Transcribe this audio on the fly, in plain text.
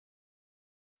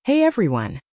Hey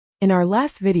everyone! In our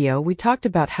last video we talked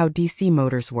about how DC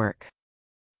motors work.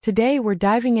 Today we're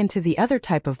diving into the other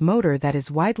type of motor that is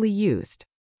widely used,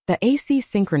 the AC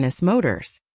synchronous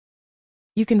motors.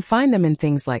 You can find them in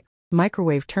things like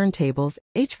microwave turntables,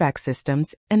 HVAC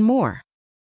systems, and more.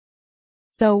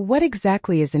 So what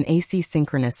exactly is an AC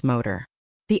synchronous motor?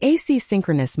 The AC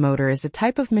synchronous motor is a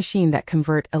type of machine that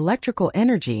converts electrical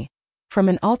energy from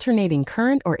an alternating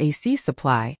current or AC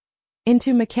supply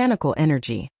into mechanical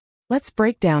energy. Let's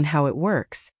break down how it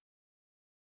works.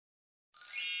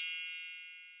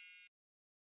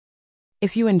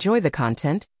 If you enjoy the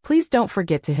content, please don't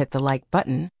forget to hit the like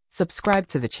button, subscribe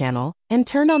to the channel, and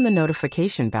turn on the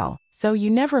notification bell so you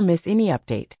never miss any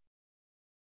update.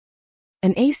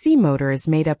 An AC motor is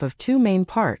made up of two main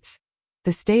parts,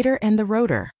 the stator and the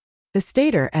rotor. The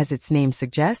stator, as its name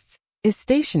suggests, is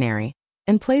stationary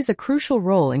and plays a crucial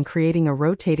role in creating a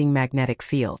rotating magnetic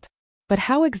field. But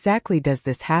how exactly does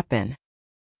this happen?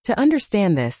 To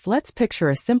understand this, let's picture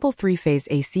a simple three-phase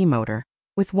AC motor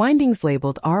with windings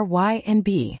labeled R, Y, and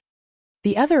B.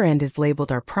 The other end is labeled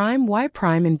R', Y',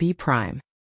 and B'.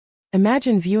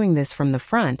 Imagine viewing this from the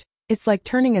front. It's like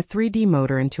turning a 3D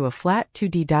motor into a flat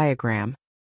 2D diagram.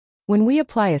 When we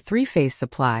apply a three-phase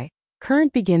supply,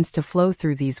 current begins to flow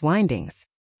through these windings.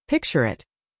 Picture it.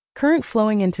 Current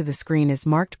flowing into the screen is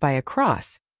marked by a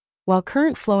cross, while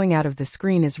current flowing out of the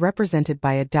screen is represented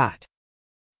by a dot.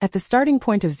 At the starting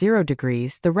point of 0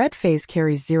 degrees, the red phase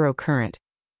carries 0 current,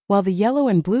 while the yellow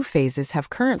and blue phases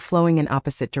have current flowing in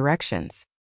opposite directions.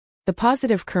 The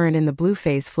positive current in the blue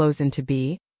phase flows into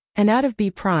B and out of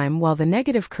B', while the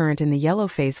negative current in the yellow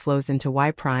phase flows into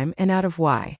Y' and out of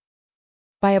Y.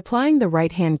 By applying the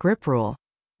right-hand grip rule,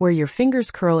 where your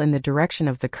fingers curl in the direction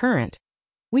of the current,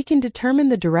 we can determine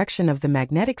the direction of the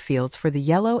magnetic fields for the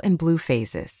yellow and blue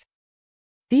phases.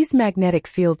 These magnetic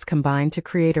fields combine to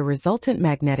create a resultant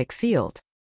magnetic field.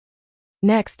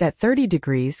 Next, at 30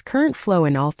 degrees, current flow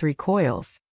in all three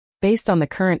coils. Based on the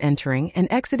current entering and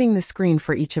exiting the screen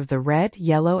for each of the red,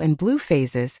 yellow, and blue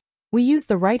phases, we use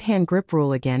the right-hand grip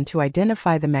rule again to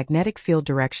identify the magnetic field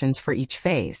directions for each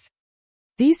phase.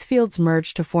 These fields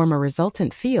merge to form a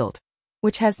resultant field,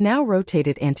 which has now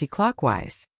rotated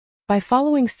anti-clockwise. By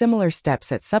following similar steps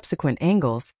at subsequent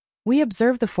angles, we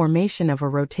observe the formation of a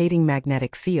rotating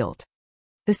magnetic field.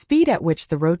 The speed at which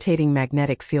the rotating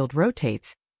magnetic field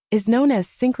rotates is known as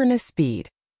synchronous speed,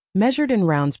 measured in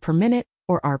rounds per minute,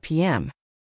 or RPM.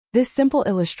 This simple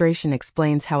illustration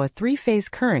explains how a three-phase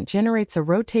current generates a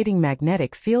rotating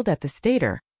magnetic field at the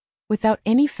stator, without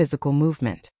any physical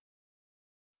movement.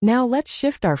 Now let's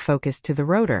shift our focus to the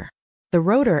rotor. The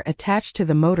rotor attached to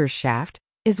the motor's shaft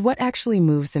is what actually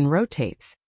moves and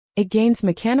rotates. It gains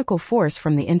mechanical force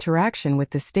from the interaction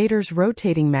with the stator's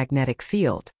rotating magnetic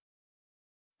field.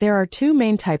 There are two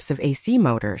main types of AC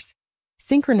motors: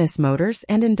 synchronous motors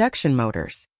and induction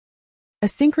motors. A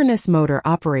synchronous motor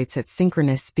operates at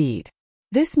synchronous speed.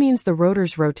 This means the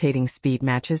rotor's rotating speed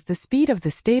matches the speed of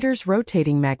the stator's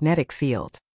rotating magnetic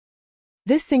field.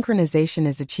 This synchronization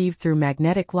is achieved through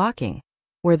magnetic locking,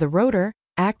 where the rotor,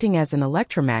 acting as an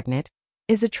electromagnet,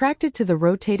 is attracted to the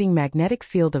rotating magnetic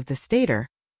field of the stator,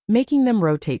 making them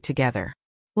rotate together.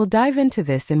 We'll dive into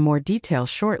this in more detail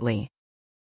shortly.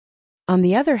 On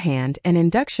the other hand, an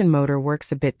induction motor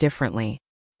works a bit differently.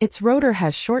 Its rotor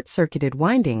has short-circuited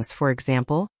windings, for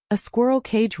example, a squirrel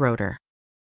cage rotor.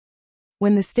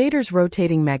 When the stator's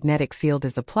rotating magnetic field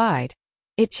is applied,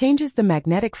 it changes the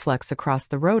magnetic flux across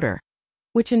the rotor,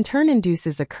 which in turn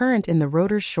induces a current in the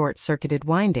rotor's short-circuited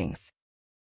windings.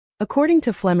 According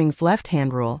to Fleming's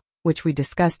left-hand rule, which we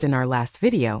discussed in our last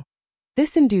video,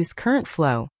 this induced current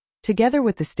flow, together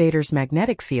with the stator's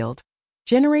magnetic field,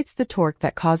 generates the torque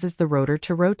that causes the rotor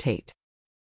to rotate.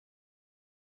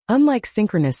 Unlike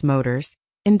synchronous motors,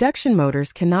 induction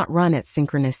motors cannot run at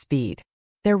synchronous speed.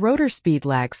 Their rotor speed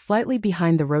lags slightly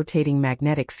behind the rotating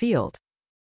magnetic field.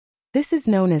 This is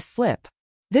known as slip.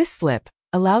 This slip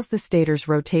allows the stator's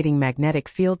rotating magnetic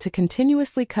field to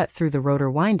continuously cut through the rotor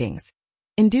windings,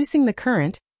 inducing the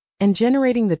current and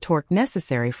generating the torque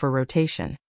necessary for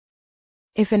rotation.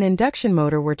 If an induction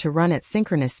motor were to run at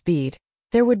synchronous speed,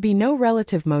 there would be no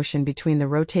relative motion between the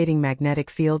rotating magnetic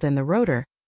field and the rotor,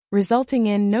 resulting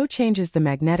in no changes the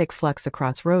magnetic flux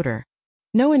across rotor,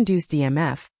 no induced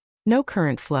EMF, no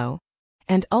current flow,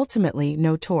 and ultimately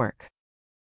no torque.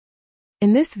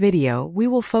 In this video, we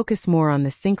will focus more on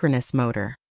the synchronous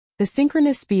motor. The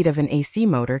synchronous speed of an AC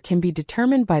motor can be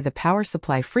determined by the power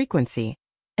supply frequency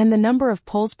and the number of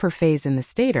poles per phase in the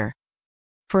stator.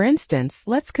 For instance,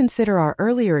 let's consider our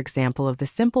earlier example of the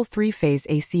simple three-phase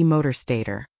AC motor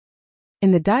stator.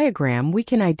 In the diagram, we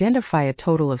can identify a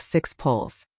total of 6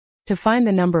 poles. To find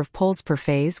the number of poles per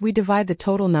phase, we divide the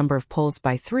total number of poles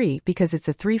by 3 because it's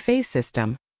a 3-phase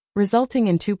system, resulting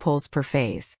in 2 poles per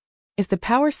phase. If the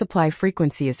power supply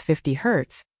frequency is 50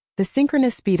 Hz, the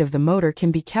synchronous speed of the motor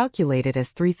can be calculated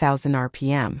as 3000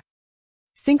 RPM.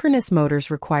 Synchronous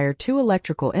motors require 2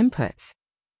 electrical inputs: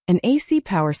 an AC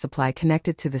power supply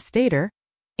connected to the stator,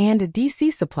 and a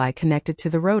DC supply connected to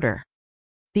the rotor.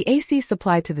 The AC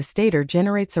supply to the stator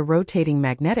generates a rotating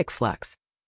magnetic flux,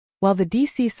 while the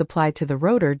DC supply to the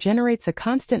rotor generates a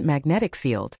constant magnetic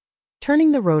field,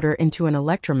 turning the rotor into an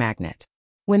electromagnet.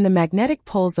 When the magnetic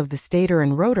poles of the stator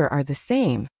and rotor are the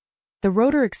same, the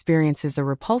rotor experiences a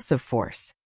repulsive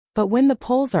force. But when the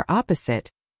poles are opposite,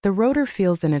 the rotor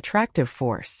feels an attractive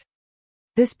force.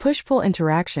 This push-pull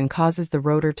interaction causes the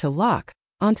rotor to lock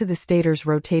onto the stator's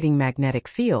rotating magnetic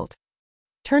field,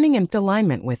 turning in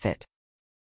alignment with it.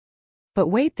 But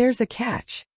wait, there's a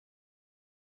catch.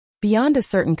 Beyond a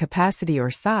certain capacity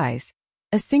or size,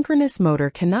 a synchronous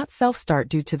motor cannot self-start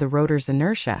due to the rotor's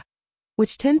inertia,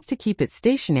 which tends to keep it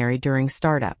stationary during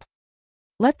startup.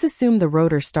 Let's assume the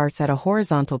rotor starts at a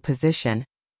horizontal position,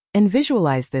 and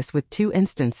visualize this with 2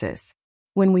 instances.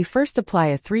 When we first apply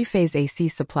a 3-phase AC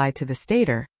supply to the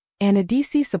stator and a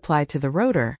DC supply to the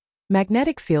rotor,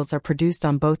 magnetic fields are produced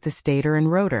on both the stator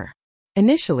and rotor.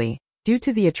 Initially, due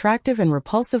to the attractive and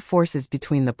repulsive forces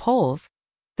between the poles,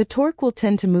 the torque will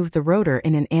tend to move the rotor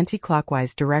in an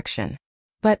anti-clockwise direction.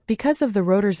 But because of the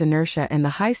rotor's inertia and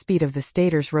the high speed of the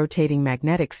stator's rotating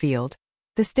magnetic field,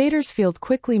 the stator's field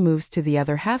quickly moves to the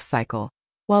other half cycle,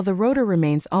 while the rotor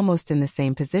remains almost in the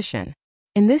same position.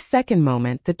 In this second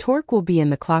moment, the torque will be in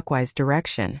the clockwise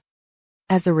direction.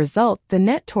 As a result, the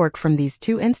net torque from these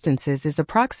 2 instances is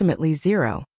approximately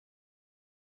 0.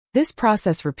 This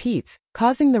process repeats,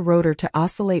 causing the rotor to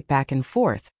oscillate back and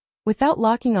forth, without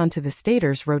locking onto the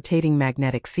stator's rotating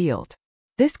magnetic field.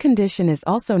 This condition is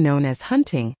also known as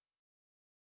hunting.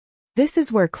 This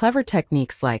is where clever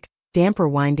techniques like damper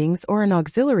windings or an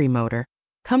auxiliary motor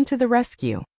come to the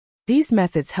rescue. These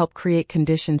methods help create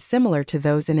conditions similar to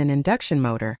those in an induction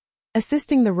motor,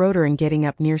 assisting the rotor in getting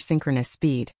up near synchronous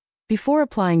speed, before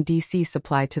applying DC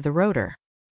supply to the rotor.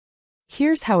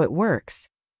 Here's how it works.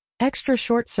 Extra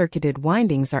short-circuited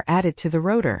windings are added to the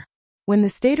rotor. When the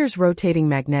stator's rotating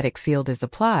magnetic field is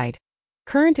applied,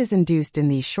 current is induced in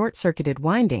these short-circuited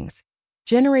windings,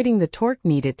 generating the torque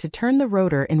needed to turn the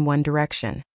rotor in one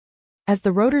direction. As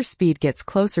the rotor's speed gets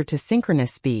closer to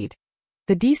synchronous speed,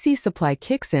 the DC supply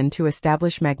kicks in to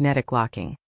establish magnetic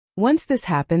locking. Once this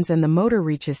happens and the motor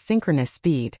reaches synchronous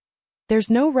speed,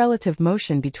 there's no relative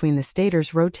motion between the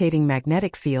stator's rotating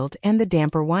magnetic field and the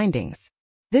damper windings.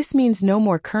 This means no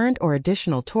more current or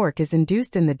additional torque is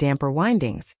induced in the damper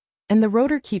windings, and the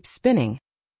rotor keeps spinning,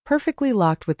 perfectly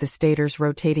locked with the stator's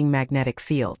rotating magnetic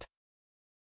field.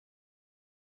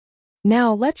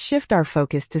 Now let's shift our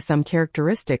focus to some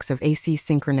characteristics of AC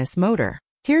synchronous motor.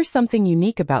 Here's something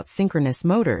unique about synchronous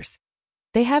motors.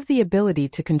 They have the ability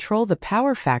to control the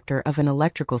power factor of an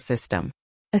electrical system.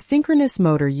 A synchronous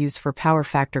motor used for power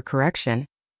factor correction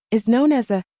is known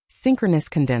as a synchronous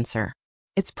condenser.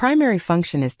 Its primary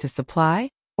function is to supply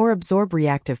or absorb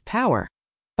reactive power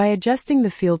by adjusting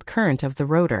the field current of the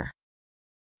rotor.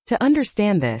 To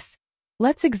understand this,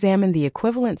 let's examine the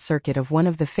equivalent circuit of one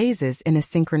of the phases in a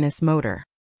synchronous motor.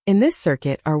 In this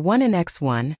circuit, R1 and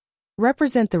X1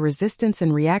 represent the resistance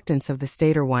and reactance of the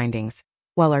stator windings,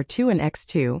 while R2 and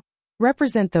X2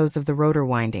 represent those of the rotor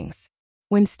windings.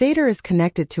 When stator is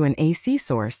connected to an AC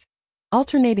source,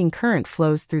 alternating current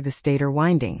flows through the stator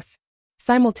windings.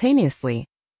 Simultaneously,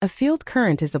 a field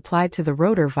current is applied to the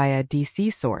rotor via a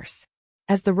DC source.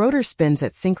 As the rotor spins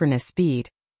at synchronous speed,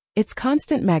 its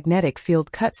constant magnetic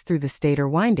field cuts through the stator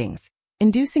windings,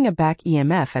 inducing a back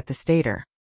EMF at the stator.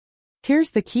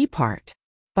 Here's the key part.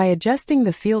 By adjusting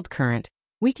the field current,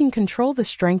 we can control the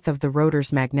strength of the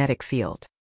rotor's magnetic field.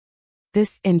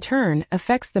 This, in turn,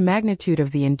 affects the magnitude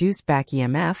of the induced back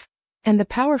EMF and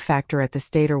the power factor at the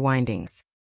stator windings.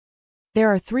 There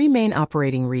are 3 main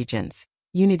operating regions: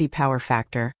 unity power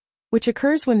factor, which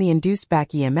occurs when the induced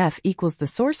back EMF equals the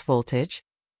source voltage;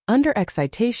 under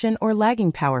excitation or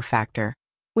lagging power factor,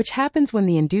 which happens when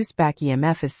the induced back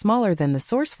EMF is smaller than the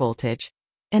source voltage;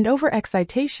 and over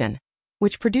excitation,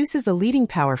 which produces a leading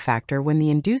power factor when the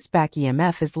induced back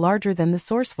EMF is larger than the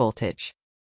source voltage.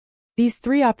 These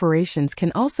 3 operations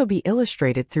can also be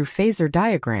illustrated through phasor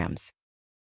diagrams.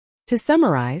 To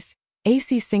summarize,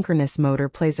 AC synchronous motor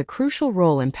plays a crucial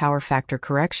role in power factor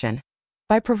correction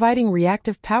by providing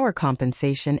reactive power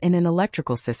compensation in an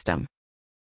electrical system.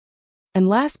 And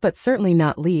last but certainly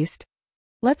not least,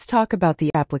 let's talk about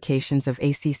the applications of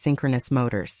AC synchronous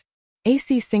motors.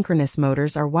 AC synchronous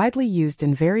motors are widely used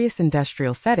in various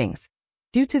industrial settings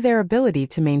due to their ability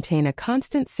to maintain a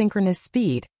constant synchronous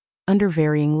speed under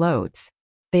varying loads.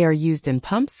 They are used in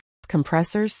pumps,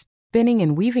 compressors, spinning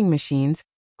and weaving machines,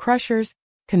 crushers,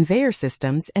 conveyor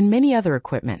systems, and many other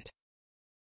equipment.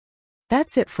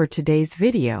 That's it for today's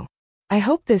video. I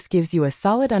hope this gives you a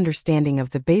solid understanding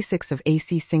of the basics of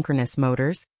AC synchronous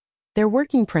motors, their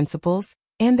working principles,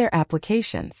 and their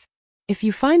applications. If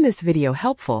you find this video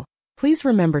helpful, please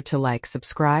remember to like,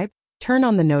 subscribe, turn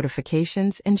on the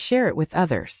notifications, and share it with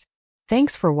others.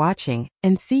 Thanks for watching,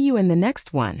 and see you in the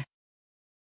next one.